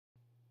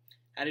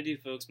Howdy do,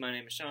 folks. My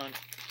name is Sean,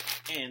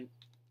 and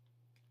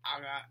I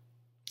got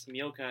some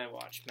Yokai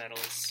Watch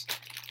medals.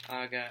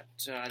 I got,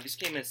 these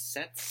came as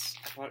sets.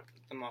 I bought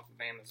them off of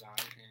Amazon,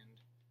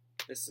 and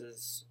this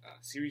is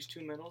Series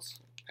 2 medals,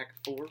 pack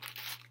of 4,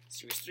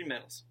 Series 3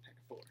 medals, pack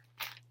of 4. Got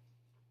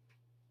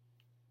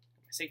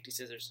my safety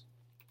scissors.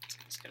 Let's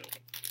get this guy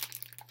open.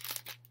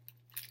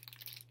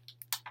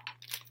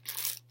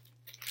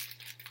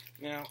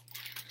 Now,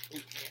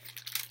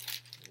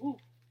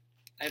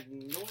 I have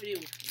no idea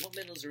what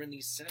medals are in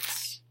these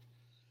sets,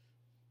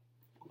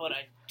 but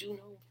I do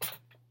know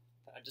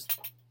that I just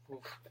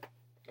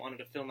wanted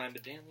to fill my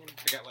medallion.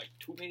 I got like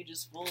 2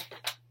 pages full,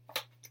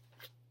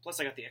 plus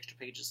I got the extra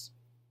pages.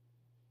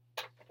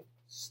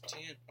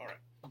 Alright,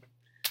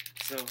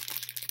 so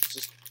let's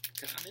just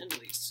get on into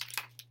these.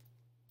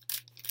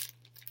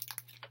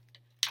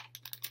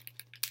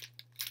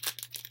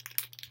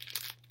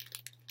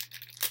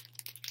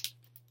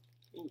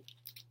 Ooh,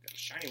 got a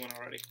shiny one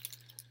already.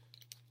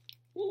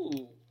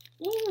 Ooh,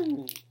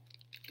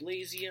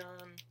 Blazion.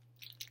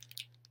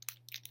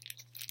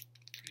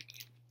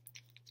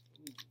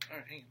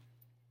 Alright, hang on.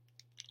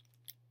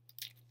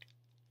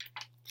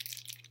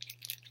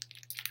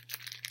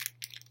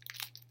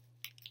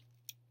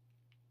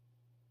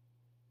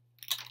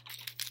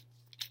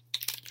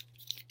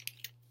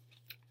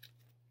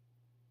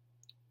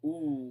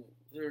 Ooh,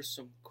 there's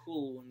some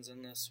cool ones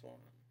in this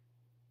one.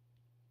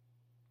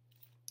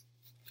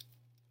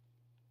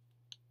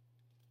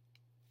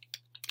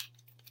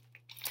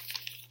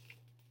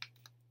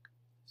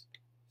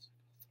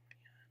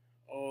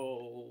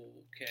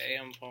 Okay,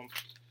 I'm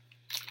pumped.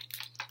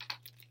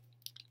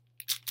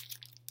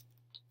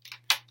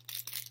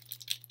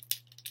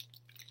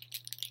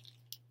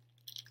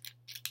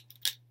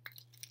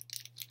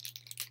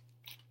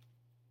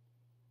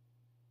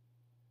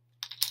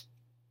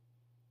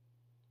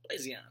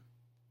 Blazion.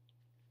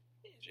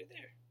 Yeah, it's right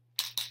there.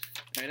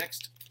 Alright,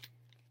 next.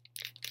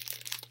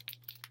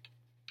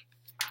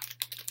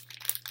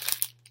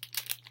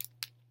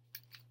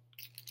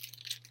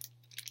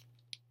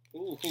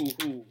 Ooh.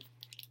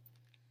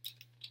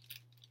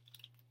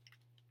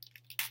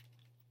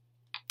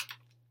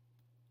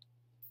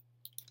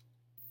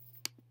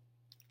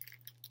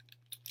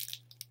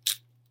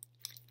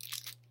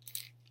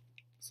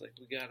 Looks like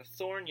we got a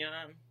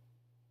Thornyon.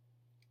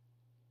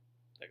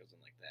 That goes in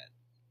like that.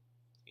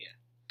 Yeah.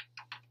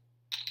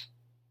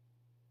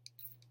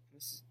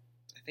 This is,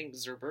 I think,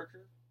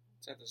 Zerberker?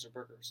 It's not the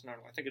Zerberker, it's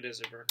Snarl. I think it is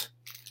Zerberker.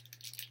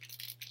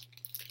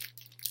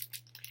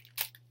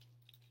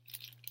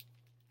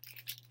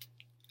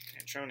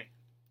 Trony.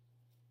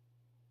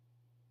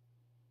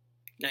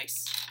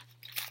 Nice.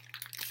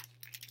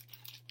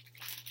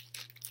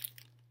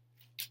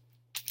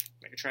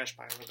 Make a trash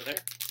pile over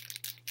there.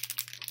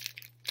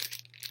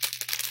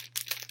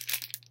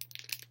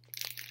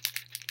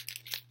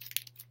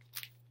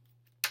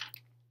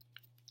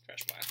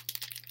 Trash pile.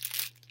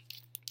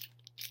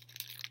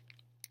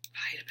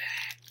 Hide it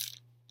back.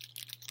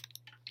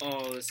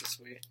 Oh, this is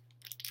sweet.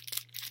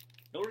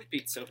 No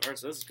repeats so far,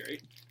 so this is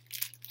great.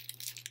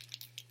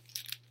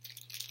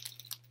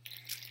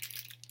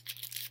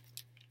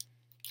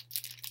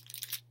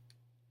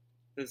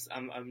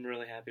 I'm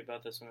really happy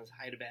about this one. It's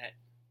Hydabat.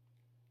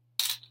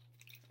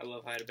 I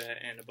love Hydabat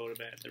and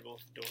Abotabat. They're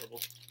both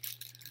adorable.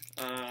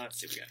 Let's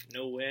see, we got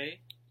No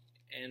Way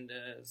and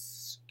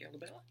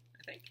Scalabella,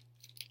 I think.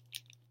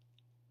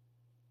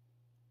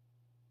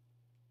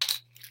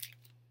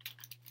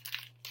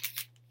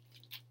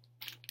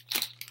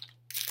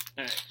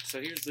 Alright,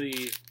 so here's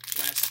the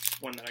last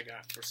one that I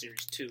got for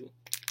Series 2.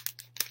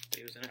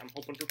 I'm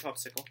hoping for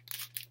Popsicle.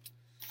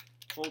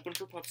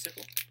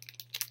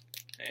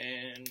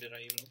 And did I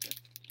even open it?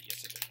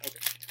 Yes, I did.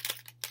 Okay.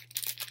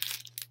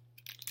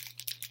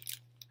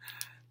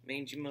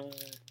 Mangy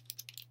Mud.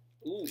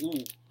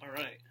 Ooh.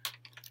 Alright.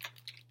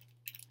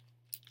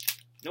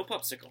 No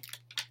Popsicle.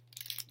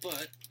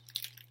 But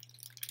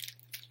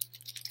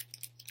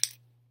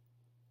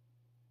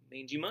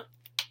Mangy Mud.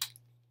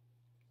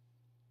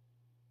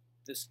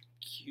 This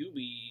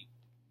QB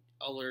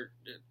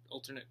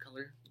alternate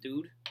color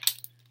dude,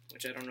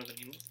 which I don't know the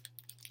name of.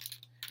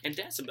 And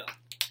Decibel.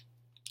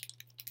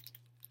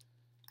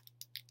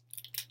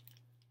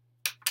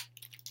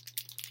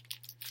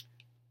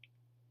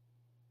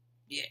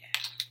 Yeah.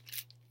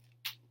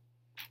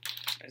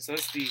 Alright, so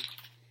that's the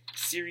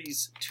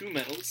Series 2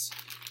 medals.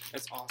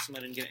 That's awesome. I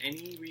didn't get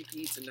any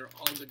repeats, and they're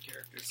all good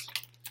characters.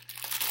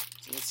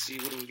 So let's see,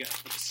 what do we got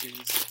for the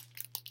Series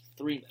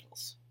 3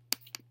 medals?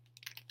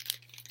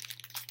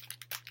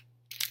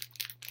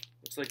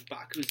 Looks like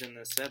Baku's in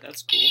this set.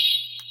 That's cool.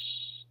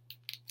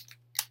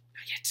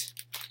 Not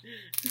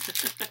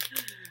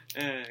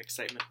yet.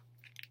 Excitement.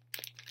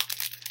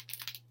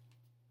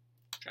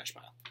 Trash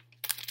pile.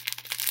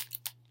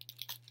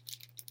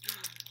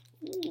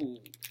 Ooh.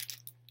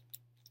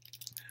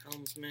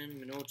 Helmsman,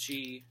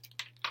 Minochi.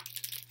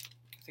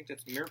 I think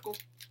that's Miracle.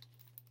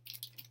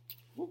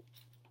 Ooh.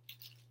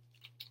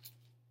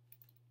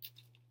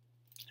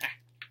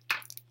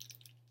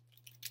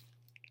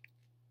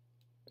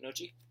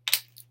 Minochi.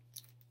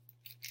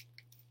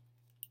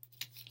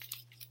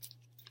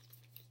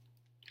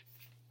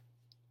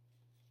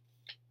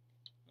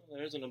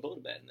 there's an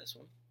Abotabad in this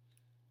one.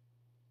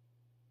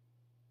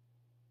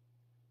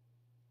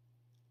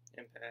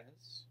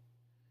 Impasse.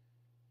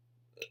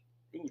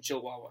 Ooh,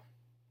 Chihuahua.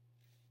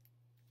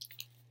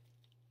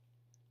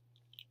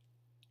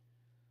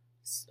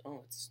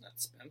 Oh, it's not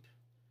Spemp.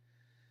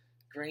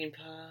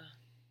 Grandpa.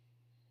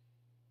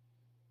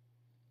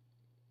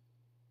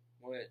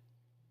 What?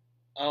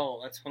 Oh,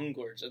 that's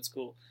Hungorge. That's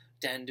cool.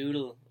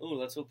 Dandoodle. Ooh,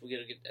 let's hope we get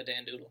a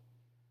Dandoodle.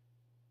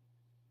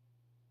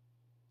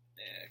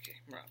 Yeah,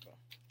 okay, Morocco.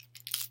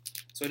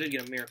 So I did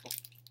get a Miracle.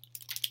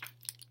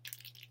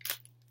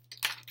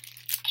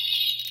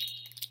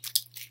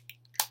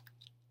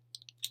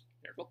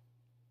 Miracle.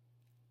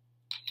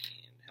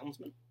 And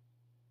Helmsman.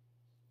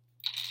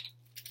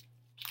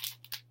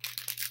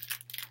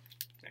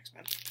 Next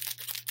man.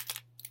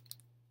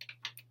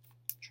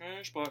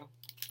 Trash bottle.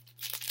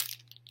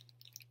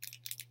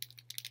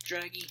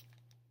 Draggy.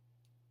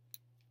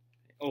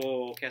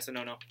 Oh,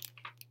 Casanono.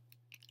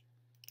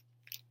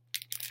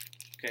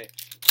 Okay,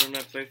 from my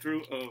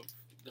playthrough of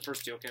the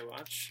first Yokai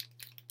Watch,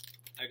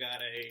 I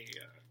got a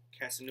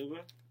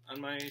Casanova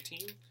on my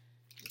team.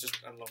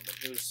 I loved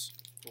it. It was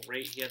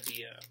great. He had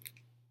the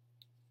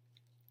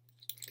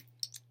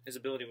his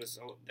ability was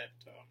that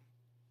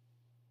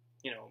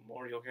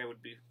more yokai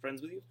would be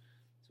friends with you.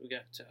 So we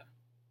got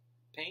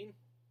Pain,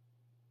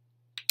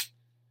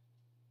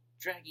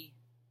 Draggy,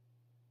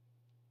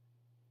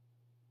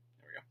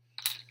 there we go,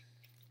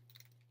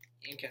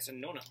 and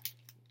Casanono,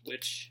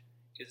 which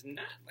is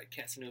not like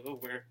Casanova,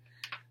 where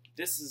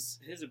his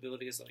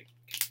ability is like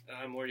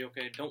more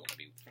yokai don't want to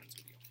be friends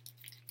with you.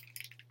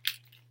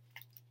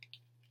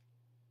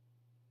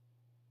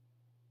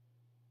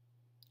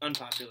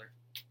 Unpopular.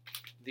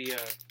 The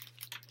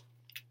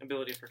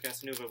ability for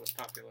Casanova was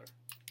popular.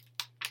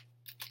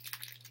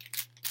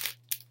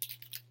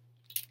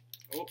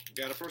 Oh,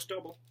 got a first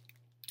double.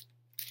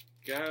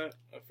 Got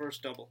a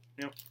first double.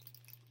 Yep.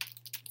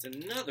 It's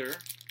another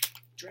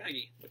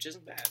Draggy, which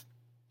isn't bad.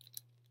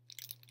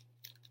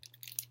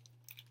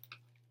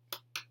 I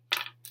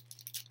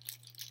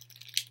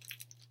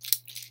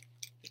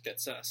think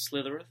that's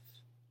Slithereth,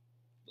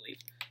 I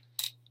believe.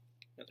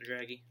 Another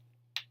Draggy.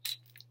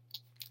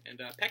 And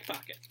Peck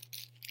Pocket.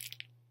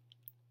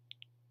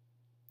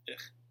 Ugh,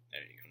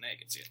 there you go, now you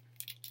can see it.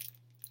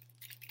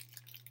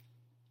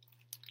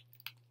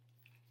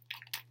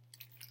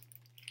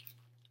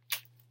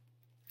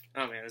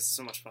 Oh man, this is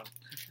so much fun.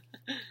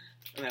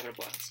 I'm having a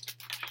blast.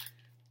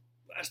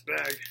 Last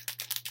bag.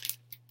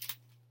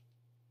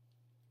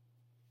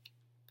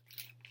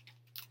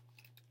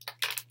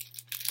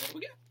 What do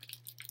we got?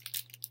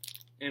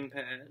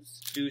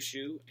 Impasse,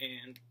 Dushu,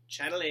 and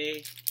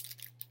Chatelet.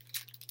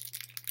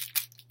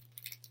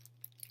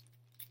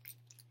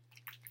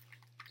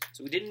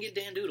 So we didn't get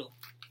Dandoodle,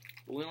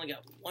 but we only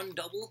got one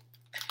double,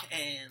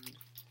 and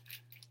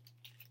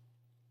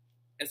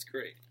that's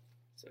great.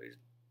 So here's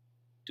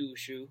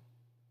Dushu.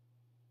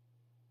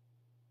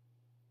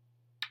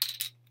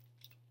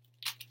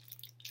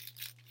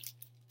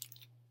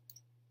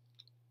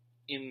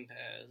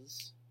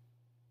 Impasse.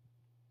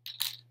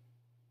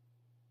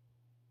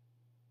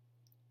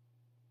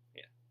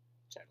 Yeah,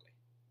 Chatelet.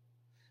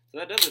 So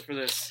that does it for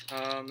this.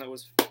 That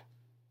was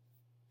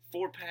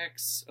 4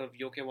 packs of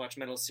Yokai Watch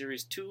Metal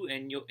Series 2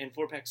 and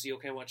 4 packs of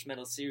Yokai Watch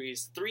Metal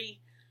Series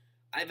 3.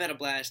 I've had a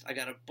blast. I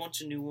got a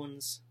bunch of new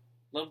ones.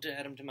 Love to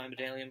add them to my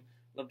medallion.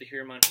 Love to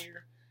hear them on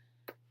here.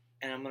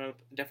 And I'm going to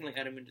definitely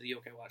add them into the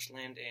Yokai Watch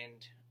Land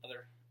and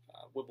other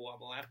Wibble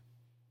Wobble app.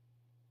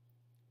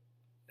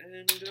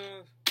 And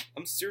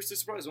I'm seriously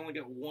surprised I only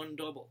got one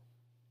double.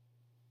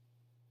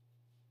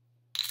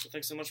 So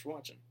thanks so much for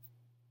watching.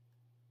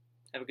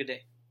 Have a good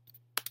day.